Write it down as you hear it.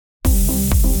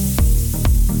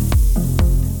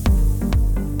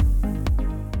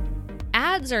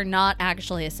ads are not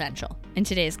actually essential in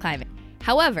today's climate.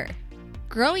 However,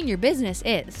 growing your business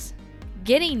is.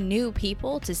 Getting new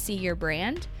people to see your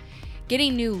brand,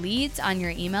 getting new leads on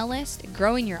your email list,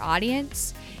 growing your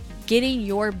audience, getting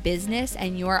your business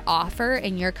and your offer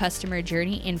and your customer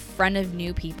journey in front of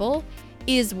new people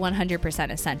is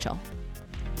 100% essential.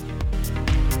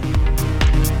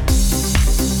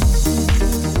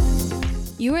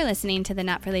 You are listening to the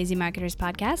Not for Lazy Marketers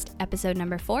podcast, episode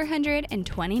number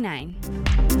 429.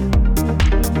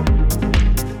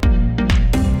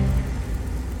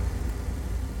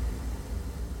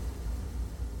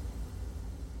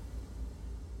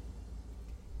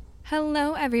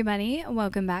 Hello, everybody.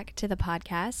 Welcome back to the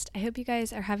podcast. I hope you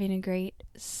guys are having a great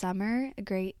summer, a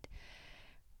great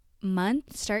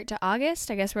month, start to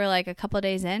August. I guess we're like a couple of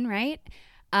days in, right?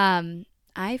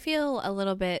 I feel a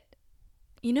little bit,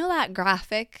 you know, that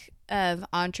graphic of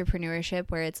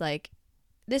entrepreneurship where it's like,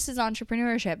 this is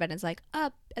entrepreneurship, and it's like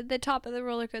up at the top of the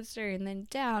roller coaster and then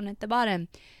down at the bottom.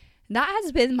 That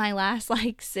has been my last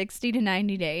like 60 to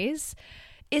 90 days.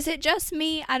 Is it just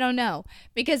me? I don't know.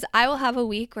 Because I will have a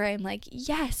week where I'm like,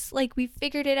 yes, like we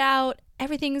figured it out.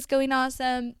 Everything's going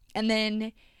awesome. And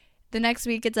then the next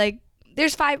week it's like,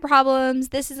 there's 5 problems.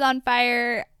 This is on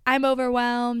fire. I'm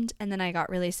overwhelmed. And then I got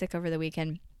really sick over the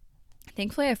weekend.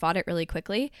 Thankfully, I fought it really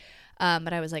quickly.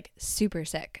 But I was like super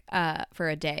sick for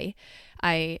a day.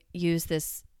 I use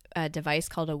this device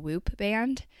called a Whoop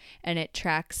band, and it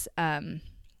tracks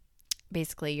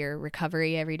basically your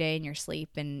recovery every day and your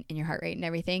sleep and your heart rate and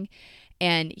everything.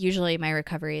 And usually my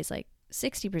recovery is like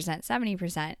 60%,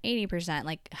 70%, 80%,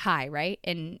 like high, right?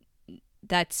 And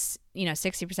that's,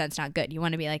 60% is not good. You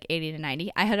want to be like 80 to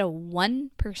 90. I had a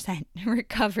 1%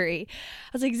 recovery. I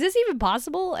was like, is this even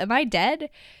possible? Am I dead?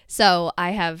 So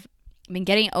I have been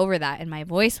getting over that, and my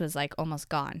voice was like almost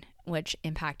gone, which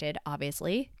impacted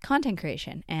obviously content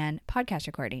creation and podcast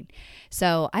recording.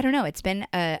 So I don't know. It's been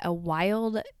a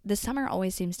wild, the summer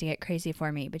always seems to get crazy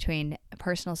for me between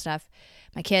personal stuff,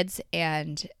 my kids,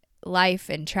 and life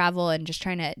and travel and just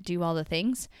trying to do all the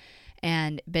things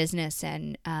and business.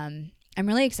 And I'm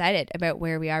really excited about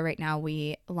where we are right now.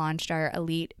 We launched our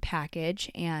elite package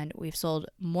and we've sold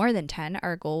more than 10.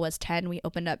 Our goal was 10. We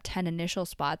opened up 10 initial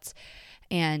spots,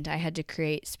 and I had to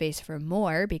create space for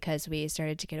more because we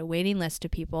started to get a waiting list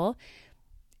of people.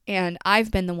 And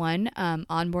I've been the one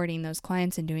onboarding those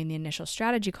clients and doing the initial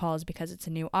strategy calls because it's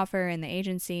a new offer in the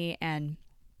agency, and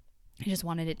I just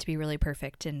wanted it to be really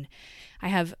perfect. And I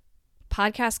have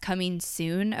podcasts coming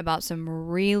soon about some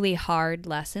really hard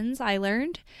lessons I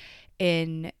learned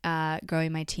in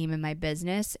growing my team and my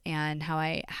business, and how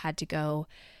I had to go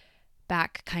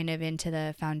back kind of into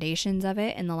the foundations of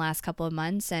it in the last couple of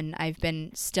months. And I've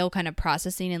been still kind of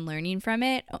processing and learning from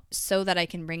it so that I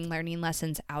can bring learning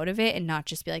lessons out of it and not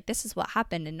just be like, this is what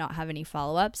happened, and not have any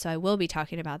follow-up. So I will be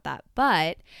talking about that.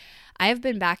 But I have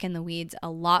been back in the weeds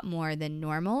a lot more than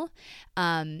normal.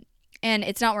 And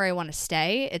it's not where I want to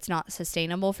stay. It's not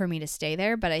sustainable for me to stay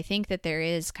there. But I think that there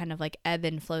is kind of like ebb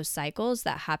and flow cycles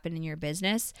that happen in your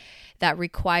business that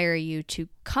require you to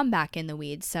come back in the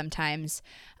weeds sometimes.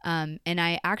 And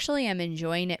I actually am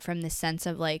enjoying it from the sense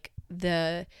of like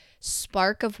the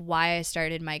spark of why I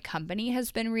started my company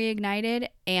has been reignited,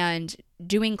 and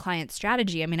doing client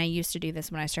strategy. I mean, I used to do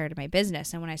this when I started my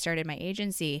business and when I started my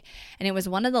agency. And it was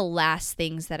one of the last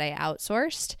things that I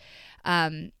outsourced.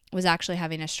 Was actually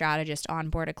having a strategist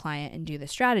onboard a client and do the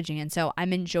strategy. And so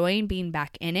I'm enjoying being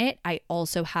back in it. I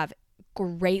also have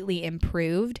greatly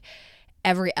improved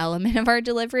every element of our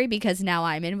delivery because now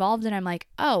I'm involved, and I'm like,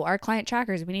 oh, our client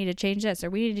trackers, we need to change this, or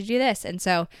we need to do this. And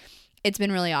so it's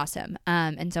been really awesome.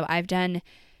 And so I've done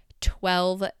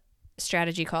 12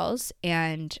 strategy calls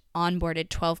and onboarded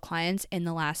 12 clients in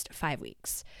the last 5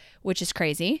 weeks, which is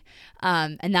crazy.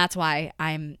 And that's why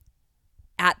I'm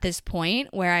at this point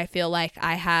where I feel like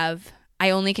I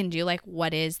only can do like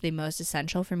what is the most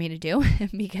essential for me to do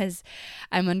because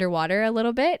I'm underwater a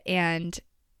little bit. And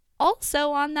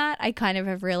also on that, I kind of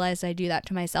have realized I do that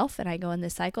to myself and I go in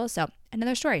this cycle. So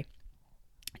another story.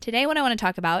 Today, what I want to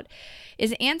talk about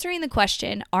is answering the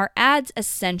question, are ads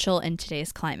essential in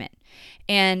today's climate?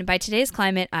 And by today's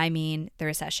climate, I mean the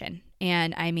recession.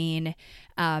 And I mean,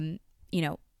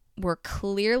 we're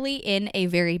clearly in a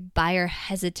very buyer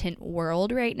hesitant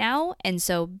world right now. And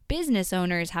so business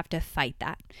owners have to fight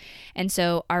that. And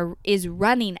so is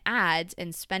running ads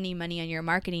and spending money on your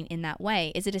marketing in that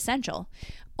way, is it essential?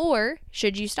 Or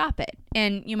should you stop it?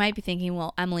 And you might be thinking,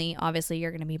 well, Emily, obviously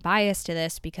you're going to be biased to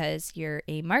this because you're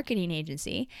a marketing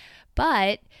agency.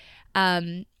 But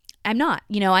I'm not,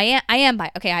 I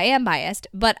am biased,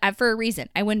 but for a reason.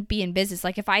 I wouldn't be in business.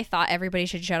 Like if I thought everybody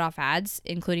should shut off ads,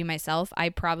 including myself, I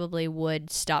probably would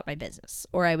stop my business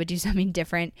or I would do something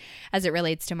different as it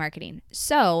relates to marketing.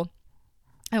 So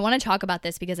I want to talk about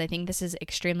this because I think this is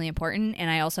extremely important. And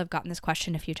I also have gotten this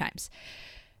question a few times.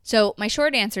 So my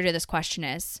short answer to this question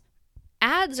is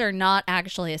ads are not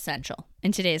actually essential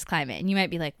in today's climate. And you might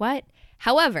be like, what?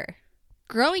 However,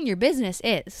 growing your business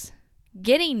is.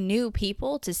 Getting new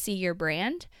people to see your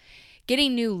brand,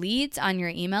 getting new leads on your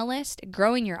email list,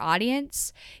 growing your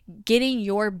audience, getting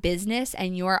your business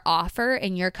and your offer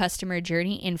and your customer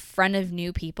journey in front of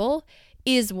new people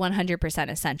is 100%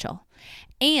 essential.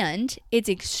 And it's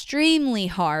extremely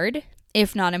hard,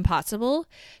 if not impossible,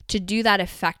 to do that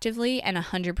effectively and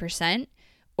 100%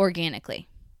 organically.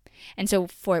 And so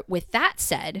with that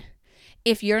said,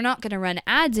 if you're not going to run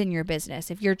ads in your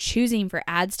business, if you're choosing for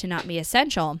ads to not be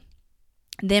essential,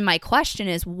 then my question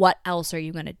is, what else are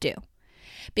you going to do?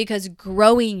 Because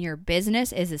growing your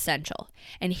business is essential.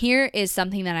 And here is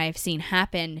something that I've seen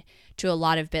happen to a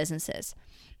lot of businesses.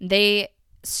 They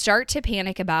start to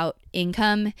panic about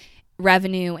income,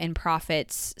 revenue, and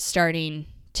profits starting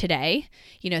today,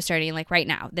 starting like right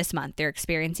now, this month, they're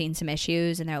experiencing some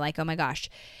issues and they're like, oh my gosh.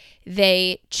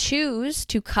 They choose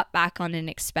to cut back on an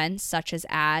expense such as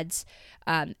ads,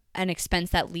 an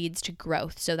expense that leads to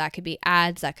growth. So that could be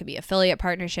ads, that could be affiliate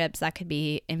partnerships, that could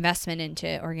be investment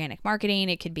into organic marketing.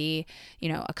 It could be,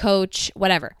 a coach,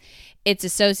 whatever. It's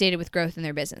associated with growth in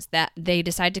their business that they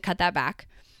decide to cut that back.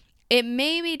 It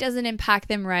maybe doesn't impact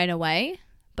them right away,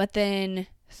 but then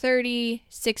 30,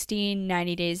 60,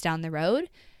 90 days down the road,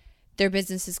 their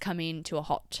business is coming to a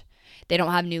halt. They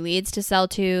don't have new leads to sell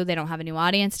to. They don't have a new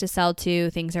audience to sell to.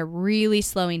 Things are really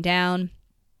slowing down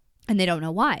and they don't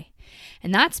know why.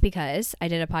 And that's because I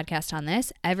did a podcast on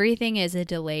this. Everything is a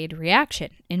delayed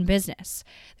reaction in business.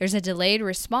 There's a delayed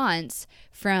response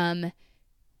from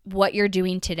what you're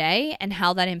doing today and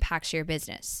how that impacts your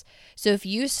business. So if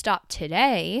you stop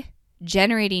today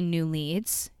generating new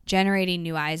leads, generating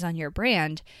new eyes on your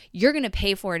brand, you're going to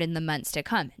pay for it in the months to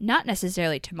come, not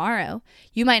necessarily tomorrow.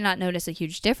 You might not notice a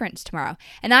huge difference tomorrow.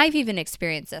 And I've even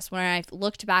experienced this when I've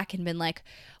looked back and been like,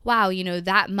 wow,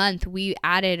 that month we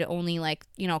added only like,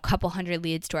 a couple hundred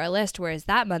leads to our list, whereas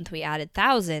that month we added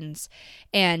thousands.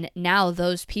 And now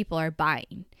those people are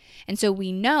buying. And so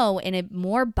we know in a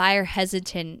more buyer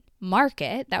hesitant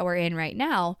market that we're in right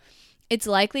now, it's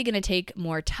likely going to take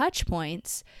more touch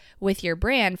points with your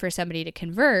brand for somebody to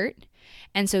convert.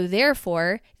 And so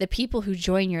therefore, the people who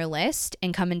join your list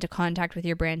and come into contact with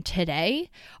your brand today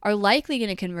are likely going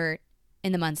to convert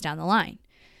in the months down the line.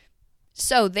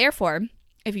 So therefore,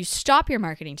 if you stop your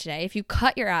marketing today, if you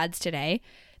cut your ads today,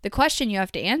 the question you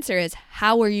have to answer is,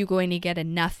 how are you going to get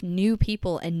enough new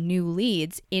people and new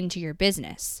leads into your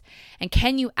business? And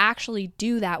can you actually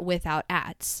do that without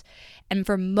ads? And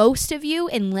for most of you,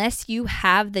 unless you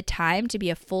have the time to be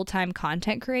a full-time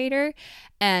content creator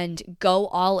and go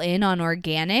all in on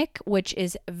organic, which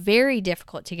is very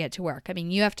difficult to get to work. I mean,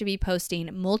 you have to be posting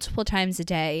multiple times a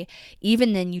day.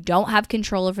 Even then, you don't have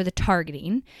control over the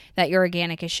targeting that your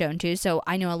organic is shown to. So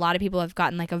I know a lot of people have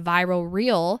gotten like a viral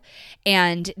reel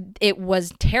and it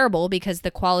was terrible because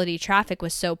the quality traffic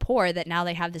was so poor that now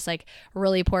they have this like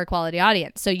really poor quality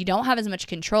audience. So you don't have as much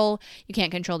control. You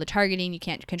can't control the targeting. You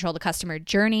can't control the customer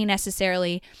journey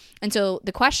necessarily. And so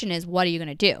the question is, what are you going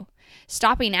to do?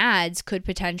 Stopping ads could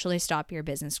potentially stop your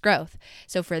business growth.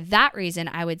 So for that reason,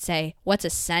 I would say what's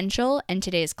essential in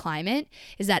today's climate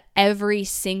is that every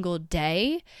single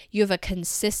day you have a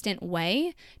consistent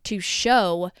way to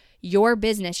show your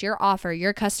business, your offer,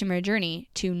 your customer journey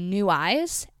to new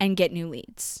eyes and get new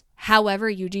leads. However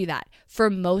you do that. For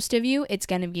most of you, it's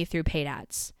going to be through paid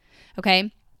ads.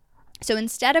 Okay? So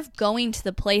instead of going to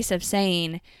the place of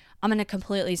saying, I'm going to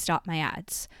completely stop my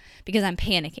ads because I'm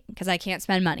panicking, because I can't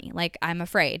spend money, like I'm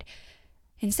afraid.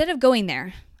 Instead of going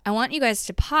there, I want you guys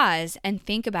to pause and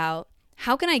think about,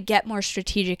 how can I get more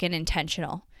strategic and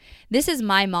intentional? This is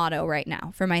my motto right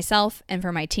now for myself and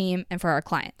for my team and for our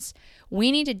clients.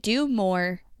 We need to do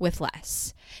more with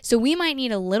less. So we might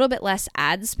need a little bit less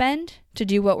ad spend to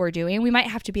do what we're doing. We might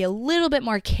have to be a little bit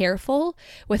more careful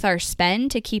with our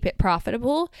spend to keep it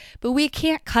profitable, but we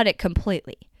can't cut it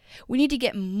completely. We need to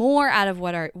get more out of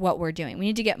what we're doing. We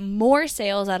need to get more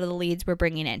sales out of the leads we're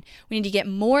bringing in. We need to get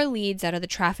more leads out of the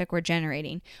traffic we're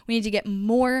generating. We need to get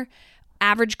more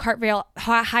higher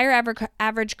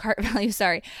average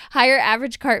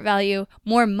cart value,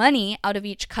 more money out of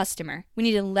each customer. We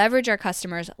need to leverage our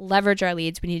customers, leverage our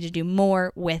leads. We need to do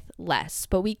more with less,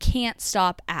 but we can't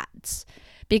stop ads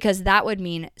because that would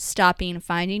mean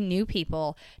finding new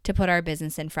people to put our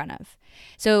business in front of.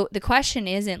 So the question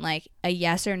isn't like a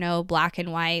yes or no, black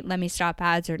and white, let me stop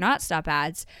ads or not stop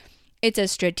ads. It's a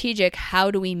strategic,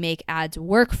 how do we make ads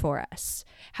work for us?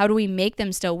 How do we make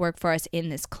them still work for us in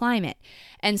this climate?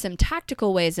 And some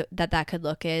tactical ways that could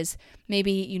look is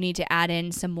maybe you need to add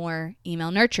in some more email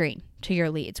nurturing to your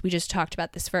leads. We just talked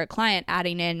about this for a client,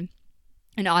 adding in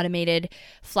an automated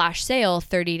flash sale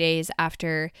 30 days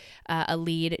after a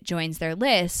lead joins their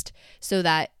list so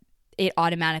that it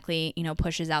automatically,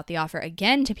 pushes out the offer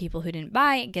again to people who didn't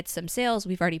buy, gets some sales.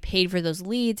 We've already paid for those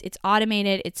leads. It's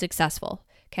automated. It's successful.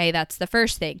 Okay, that's the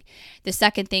first thing. The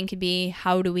second thing could be,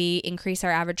 how do we increase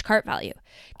our average cart value?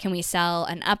 Can we sell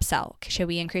an upsell? Should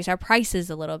we increase our prices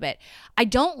a little bit? I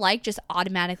don't like just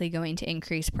automatically going to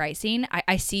increase pricing.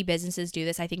 I see businesses do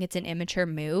this. I think it's an immature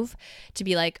move to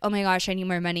be like, oh my gosh, I need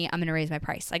more money, I'm going to raise my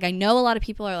price. Like, I know a lot of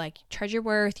people are like, charge your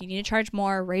worth, you need to charge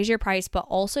more, raise your price. But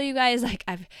also, you guys, like,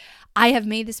 I have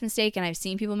made this mistake, and I've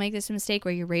seen people make this mistake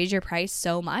where you raise your price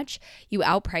so much, you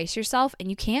outprice yourself, and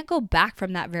you can't go back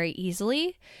from that very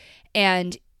easily.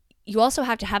 And you also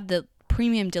have to have the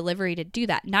premium delivery to do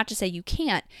that. Not to say you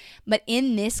can't, but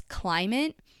in this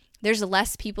climate, there's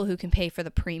less people who can pay for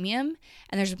the premium,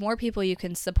 and there's more people you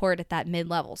can support at that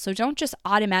mid-level. So don't just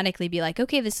automatically be like,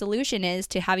 okay, the solution is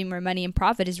to having more money and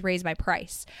profit is raise my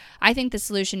price. I think the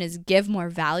solution is give more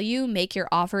value, make your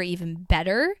offer even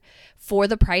better for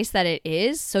the price that it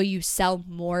is, so you sell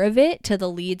more of it to the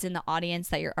leads in the audience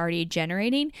that you're already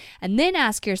generating, and then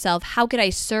ask yourself, how could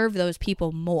I serve those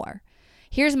people more?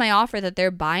 Here's my offer that they're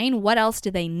buying. What else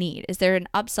do they need? Is there an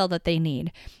upsell that they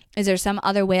need? Is there some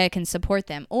other way I can support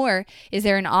them? Or is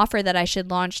there an offer that I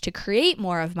should launch to create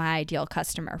more of my ideal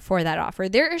customer for that offer?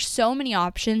 There are so many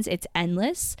options. It's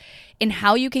endless in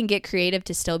how you can get creative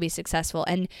to still be successful.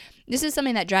 And this is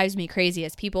something that drives me crazy,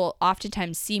 as people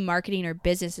oftentimes see marketing or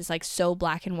business as like so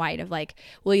black and white of like,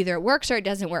 well, either it works or it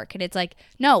doesn't work. And it's like,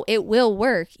 no, it will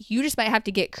work. You just might have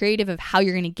to get creative of how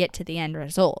you're going to get to the end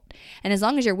result. And as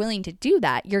long as you're willing to do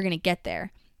that, you're going to get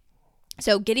there.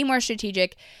 So getting more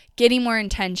strategic, getting more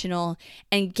intentional,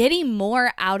 and getting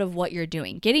more out of what you're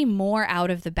doing, getting more out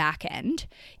of the back end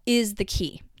is the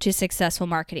key to successful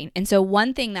marketing. And so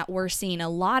one thing that we're seeing a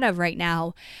lot of right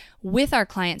now with our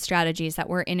client strategies that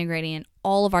we're integrating in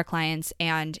all of our clients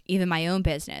and even my own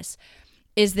business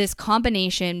is this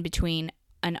combination between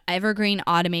an evergreen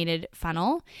automated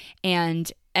funnel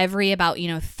and every about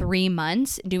 3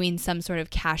 months doing some sort of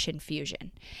cash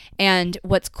infusion. And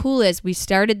what's cool is we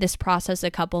started this process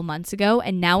a couple months ago,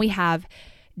 and now we have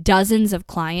dozens of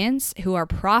clients who are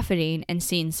profiting and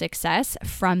seeing success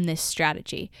from this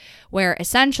strategy, where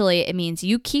essentially it means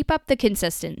you keep up the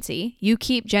consistency, you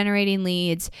keep generating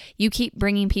leads, you keep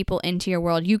bringing people into your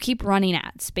world, you keep running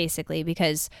ads basically,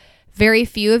 because very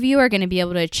few of you are going to be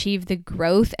able to achieve the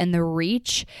growth and the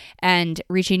reach and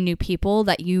reaching new people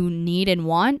that you need and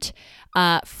want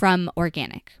from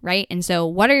organic, right? And so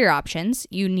what are your options?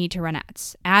 You need to run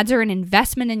ads. Ads are an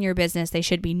investment in your business. They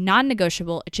should be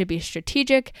non-negotiable. It should be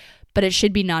strategic, but it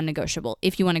should be non-negotiable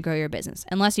if you want to grow your business,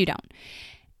 unless you don't.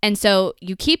 And so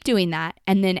you keep doing that,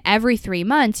 and then every 3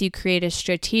 months you create a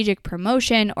strategic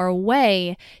promotion or a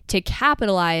way to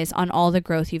capitalize on all the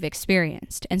growth you've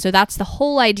experienced. And so that's the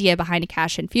whole idea behind a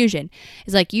cash infusion,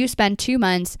 is like you spend 2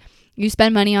 months, you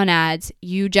spend money on ads,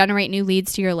 you generate new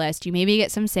leads to your list, you maybe get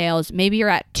some sales, maybe you're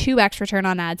at 2x return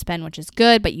on ad spend, which is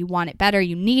good, but you want it better,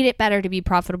 you need it better to be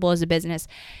profitable as a business.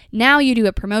 Now you do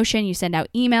a promotion, you send out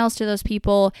emails to those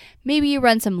people, maybe you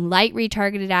run some light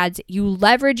retargeted ads, you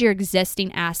leverage your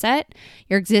existing asset,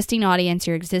 your existing audience,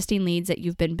 your existing leads that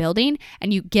you've been building,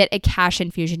 and you get a cash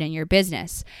infusion in your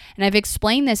business. And I've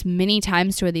explained this many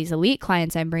times to these elite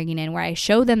clients I'm bringing in, where I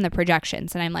show them the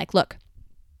projections, and I'm like, look,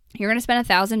 you're going to spend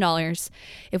 $1,000.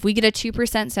 If we get a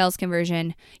 2% sales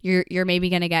conversion, you're maybe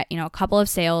going to get, a couple of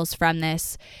sales from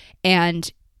this,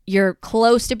 and you're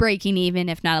close to breaking even,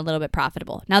 if not a little bit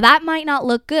profitable. Now that might not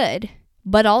look good,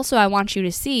 but also I want you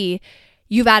to see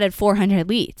you've added 400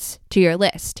 leads to your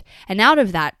list. And out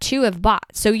of that, 2 have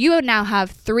bought. So you now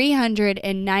have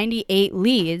 398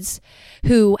 leads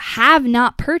who have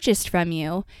not purchased from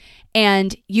you,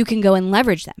 and you can go and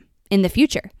leverage them. In the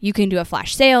future, you can do a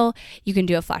flash sale, you can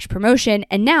do a flash promotion,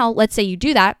 and now let's say you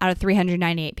do that out of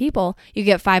 398 people, you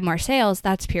get 5 more sales,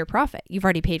 that's pure profit. You've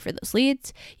already paid for those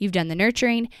leads, you've done the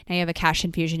nurturing, now you have a cash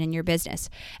infusion in your business.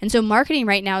 And so marketing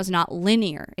right now is not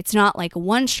linear. It's not like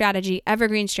one strategy,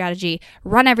 evergreen strategy,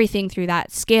 run everything through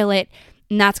that, scale it.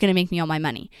 and that's going to make me all my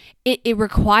money. It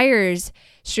requires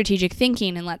strategic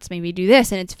thinking and let's maybe do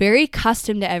this. And it's very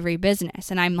custom to every business.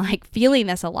 And I'm like feeling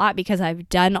this a lot because I've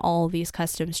done all these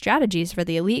custom strategies for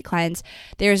the elite clients.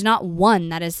 There's not one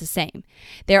that is the same.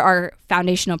 There are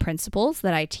foundational principles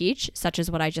that I teach, such as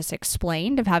what I just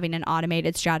explained of having an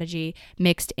automated strategy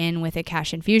mixed in with a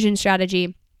cash infusion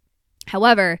strategy.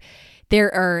 However,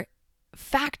 there are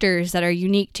factors that are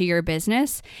unique to your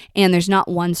business, and there's not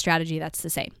one strategy that's the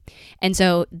same. And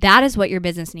so that is what your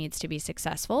business needs to be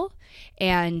successful.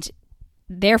 And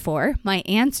therefore, my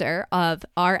answer of,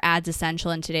 are ads essential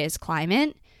in today's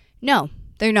climate? No,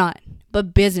 they're not.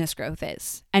 But business growth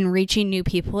is, and reaching new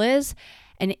people is.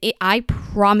 And I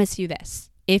promise you this,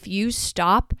 if you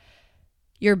stop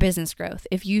your business growth,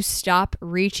 if you stop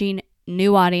reaching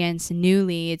new audience, new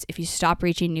leads, if you stop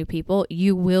reaching new people,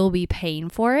 you will be paying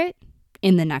for it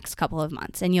in the next couple of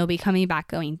months. And you'll be coming back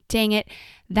going, dang it,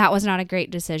 that was not a great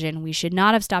decision. We should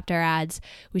not have stopped our ads.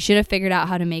 We should have figured out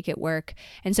how to make it work.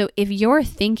 And so if you're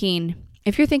thinking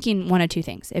one of two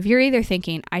things, if you're either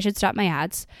thinking, I should stop my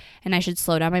ads and I should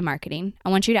slow down my marketing, I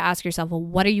want you to ask yourself, well,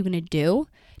 what are you going to do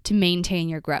to maintain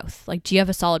your growth? Like, do you have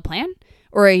a solid plan,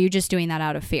 or are you just doing that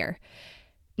out of fear?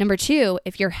 Number two,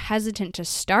 if you're hesitant to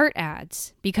start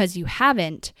ads because you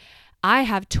haven't, I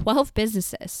have 12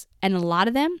 businesses, and a lot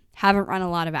of them haven't run a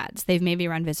lot of ads. They've maybe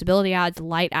run visibility ads,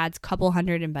 light ads, couple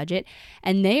hundred in budget,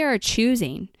 and they are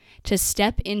choosing to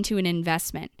step into an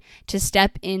investment, to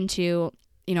step into,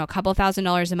 a couple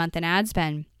 $1,000s a month in ad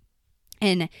spend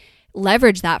and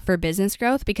leverage that for business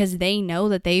growth because they know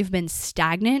that they've been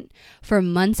stagnant for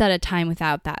months at a time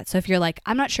without that. So if you're like,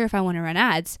 I'm not sure if I want to run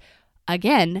ads,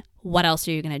 again, what else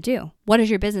are you going to do? What is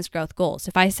your business growth goals?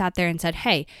 If I sat there and said,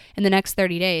 hey, in the next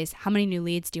 30 days, how many new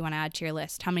leads do you want to add to your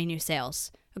list? How many new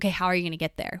sales? Okay, how are you going to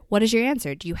get there? What is your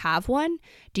answer? Do you have one?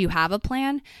 Do you have a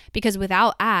plan? Because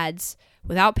without ads,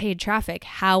 without paid traffic,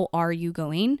 how are you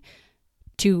going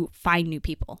to find new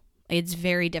people? It's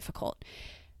very difficult.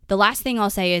 The last thing I'll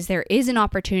say is there is an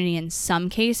opportunity in some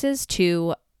cases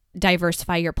to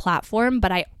diversify your platform,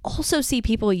 but I also see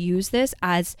people use this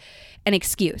as an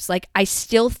excuse. Like, I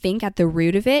still think at the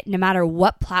root of it, no matter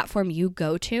what platform you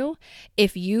go to,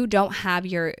 if you don't have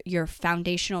your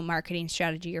foundational marketing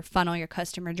strategy, your funnel, your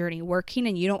customer journey working,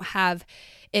 and you don't have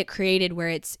it created where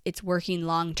it's working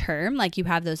long term, like you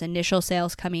have those initial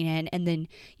sales coming in and then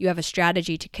you have a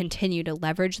strategy to continue to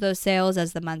leverage those sales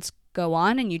as the months go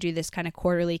on and you do this kind of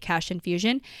quarterly cash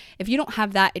infusion. If you don't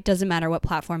have that, it doesn't matter what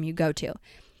platform you go to.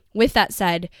 With that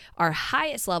said, our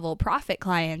highest level profit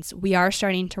clients, we are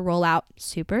starting to roll out,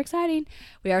 super exciting,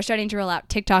 we are starting to roll out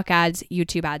TikTok ads,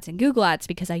 YouTube ads, and Google ads,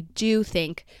 because I do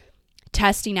think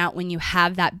testing out when you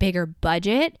have that bigger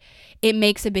budget, it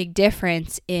makes a big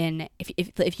difference in if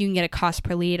you can get a cost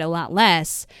per lead a lot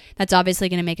less, that's obviously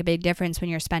going to make a big difference when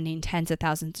you're spending tens of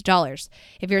thousands of dollars.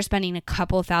 If you're spending a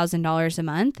couple $1,000s a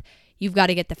month, you've got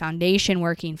to get the foundation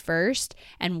working first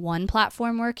and one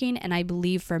platform working. And I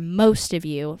believe for most of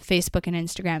you, Facebook and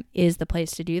Instagram is the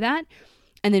place to do that.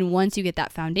 And then once you get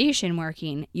that foundation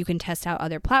working, you can test out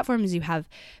other platforms. You have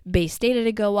base data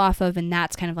to go off of, and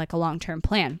that's kind of like a long-term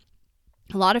plan.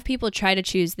 A lot of people try to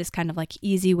choose this kind of like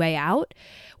easy way out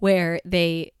where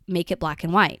they make it black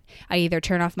and white. I either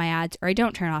turn off my ads or I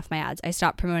don't turn off my ads. I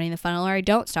stop promoting the funnel or I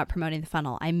don't stop promoting the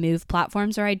funnel. I move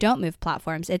platforms or I don't move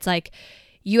platforms. It's like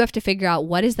you have to figure out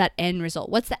what is that end result?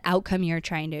 What's the outcome you're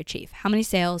trying to achieve? How many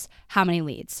sales? How many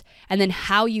leads? And then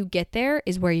how you get there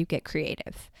is where you get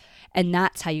creative. And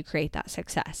that's how you create that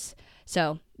success.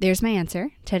 So there's my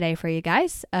answer today for you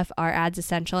guys of are ads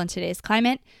essential in today's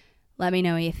climate? Let me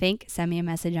know what you think. Send me a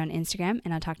message on Instagram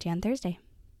and I'll talk to you on Thursday.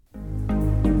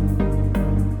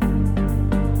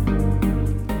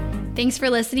 Thanks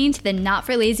for listening to the Not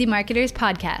for Lazy Marketers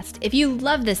podcast. If you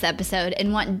love this episode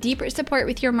and want deeper support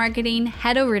with your marketing,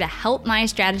 head over to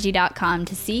helpmystrategy.com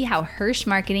to see how Hirsch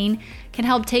Marketing can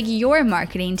help take your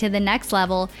marketing to the next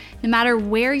level no matter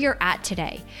where you're at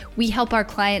today. We help our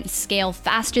clients scale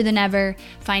faster than ever,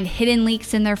 find hidden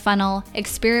leaks in their funnel,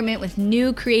 experiment with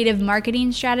new creative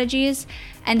marketing strategies,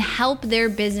 and help their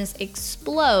business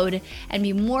explode and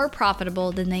be more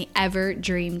profitable than they ever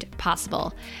dreamed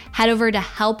possible. Head over to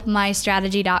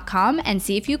helpmystrategy.com and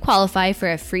see if you qualify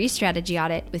for a free strategy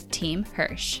audit with Team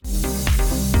Hirsch.